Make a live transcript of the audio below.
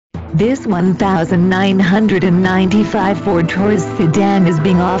This 1995 Ford Taurus sedan is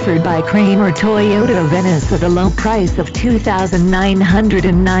being offered by Kramer Toyota Venice at a low price of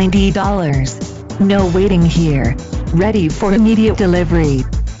 $2,990. No waiting here. Ready for immediate delivery.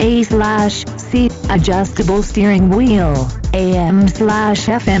 A/C adjustable steering wheel,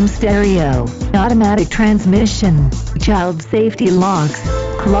 AM/FM stereo, automatic transmission, child safety locks,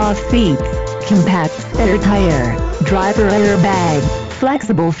 cloth seats, compact spare tire, driver airbag,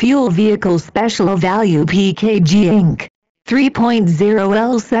 flexible fuel vehicle special value PKG Inc. 3.0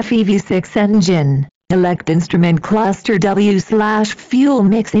 LSFE V6 engine, elect instrument cluster W/fuel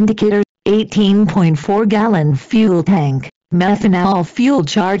mix indicator, 18.4 gallon fuel tank, methanol fuel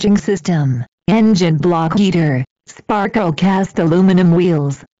charging system, engine block heater, Sparco cast aluminum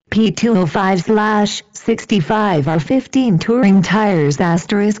wheels, P205/65 R15 touring tires *,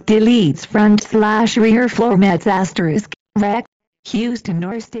 deletes front/rear floor mats *, rec. Houston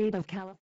or State of California.